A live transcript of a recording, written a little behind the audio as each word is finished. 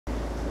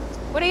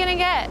What are you gonna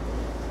get?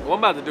 Well, I'm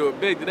about to do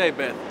it big today,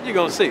 Beth. You're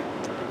gonna see.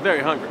 I'm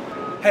very hungry.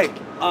 Hey,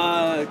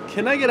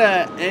 can I get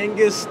an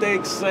Angus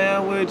steak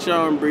sandwich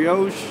on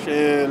brioche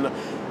and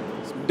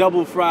some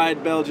double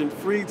fried Belgian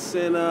frites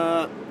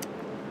and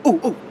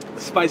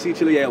spicy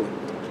chili aioli,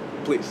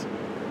 please?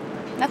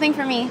 Nothing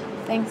for me,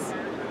 thanks.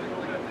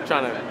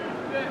 Trying to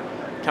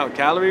count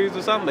calories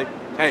or something?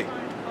 Hey,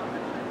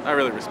 I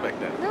really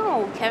respect that.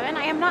 No, Kevin,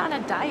 I am not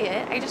on a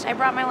diet. I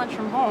brought my lunch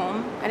from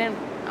home. I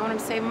wanted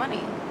to save money.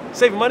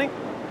 Save money?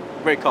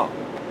 Great call.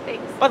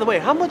 Thanks. By the way,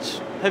 how much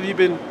have you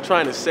been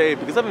trying to save?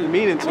 Because I've been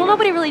meaning to. Well,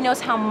 nobody really knows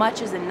how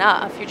much is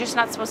enough. You're just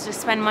not supposed to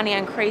spend money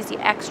on crazy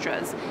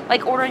extras,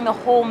 like ordering the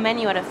whole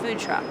menu at a food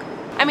truck.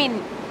 I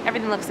mean,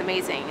 everything looks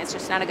amazing. It's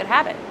just not a good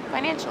habit,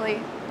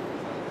 financially.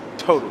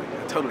 Totally.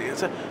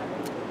 Is it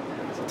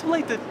too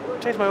late to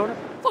change my order?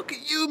 Look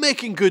at you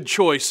making good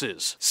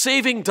choices.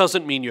 Saving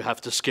doesn't mean you have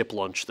to skip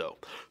lunch, though.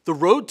 The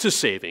road to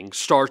saving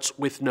starts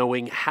with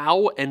knowing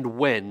how and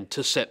when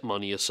to set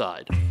money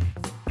aside.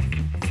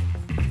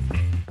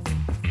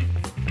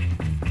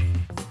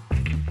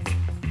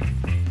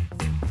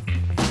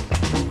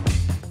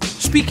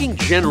 Speaking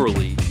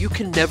generally, you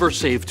can never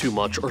save too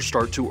much or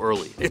start too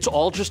early. It's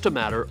all just a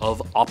matter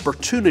of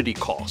opportunity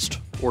cost,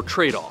 or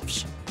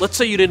trade-offs. Let's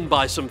say you didn't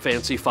buy some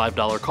fancy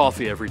 $5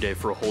 coffee every day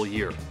for a whole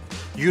year.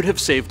 You'd have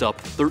saved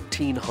up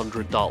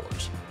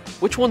 $1,300.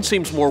 Which one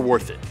seems more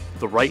worth it?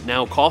 The right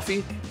now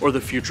coffee or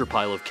the future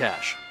pile of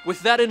cash? With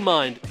that in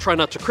mind, try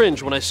not to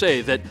cringe when I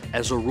say that,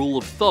 as a rule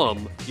of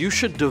thumb, you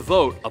should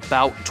devote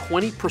about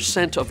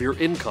 20% of your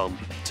income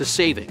to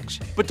savings.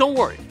 But don't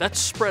worry, that's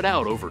spread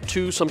out over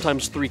 2,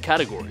 sometimes 3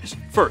 categories.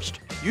 First,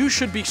 you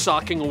should be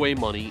socking away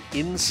money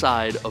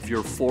inside of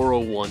your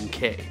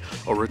 401k,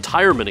 a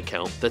retirement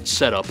account that's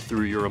set up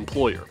through your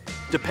employer.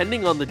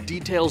 Depending on the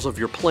details of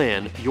your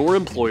plan, your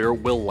employer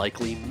will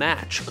likely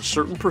match a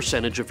certain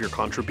percentage of your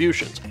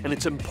contributions, and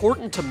it's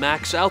important to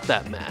max out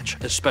that match,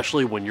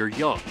 especially when you're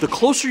young. The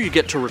closer you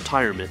get to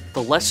retirement,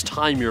 the less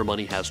time your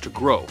money has to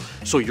grow,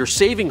 so your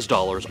savings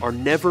dollars are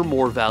never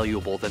more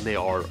valuable than they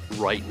are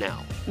right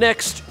now.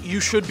 Next, you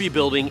should be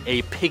building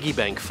a piggy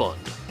bank fund,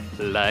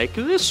 like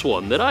this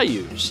one that I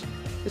use.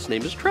 His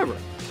name is Trevor.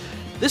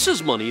 This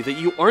is money that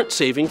you aren't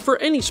saving for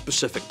any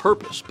specific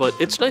purpose, but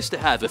it's nice to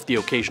have if the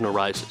occasion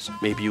arises.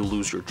 Maybe you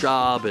lose your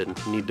job and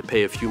need to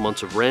pay a few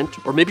months of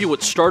rent, or maybe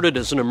what started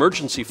as an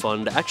emergency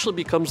fund actually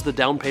becomes the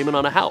down payment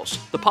on a house.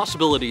 The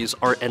possibilities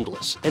are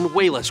endless, and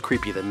way less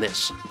creepy than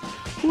this.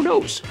 Who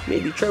knows?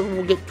 Maybe Trevor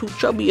will get too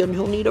chubby and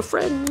he'll need a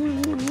friend.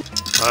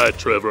 Hi,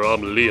 Trevor,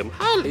 I'm Liam.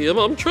 Hi, Liam,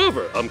 I'm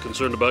Trevor. I'm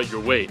concerned about your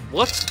weight.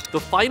 What?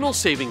 The final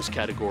savings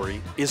category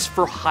is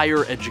for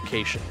higher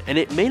education, and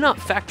it may not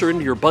factor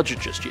into your budget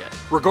just yet.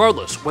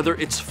 Regardless, whether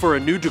it's for a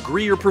new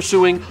degree you're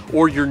pursuing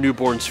or your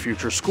newborn's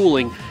future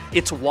schooling,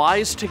 it's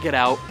wise to get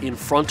out in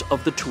front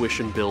of the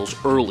tuition bills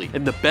early.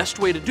 And the best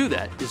way to do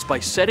that is by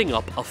setting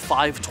up a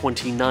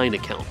 529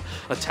 account,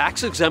 a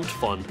tax-exempt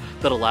fund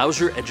that allows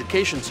your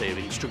education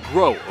savings to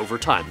grow over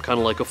time, kind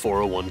of like a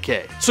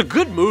 401k. It's a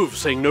good move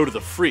saying no to the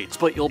frites,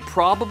 but you'll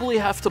probably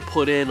have to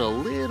put in a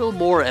little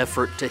more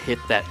effort to hit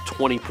that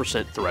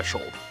 20%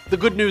 threshold. The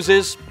good news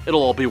is,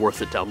 it'll all be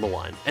worth it down the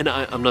line. And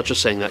I'm not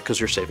just saying that because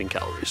you're saving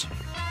calories.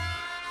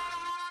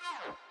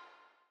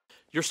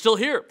 You're still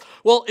here.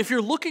 Well, if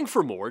you're looking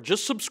for more,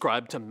 just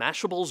subscribe to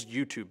Mashable's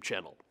YouTube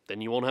channel. Then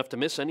you won't have to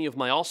miss any of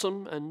my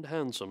awesome and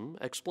handsome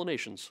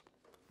explanations.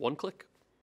 One click.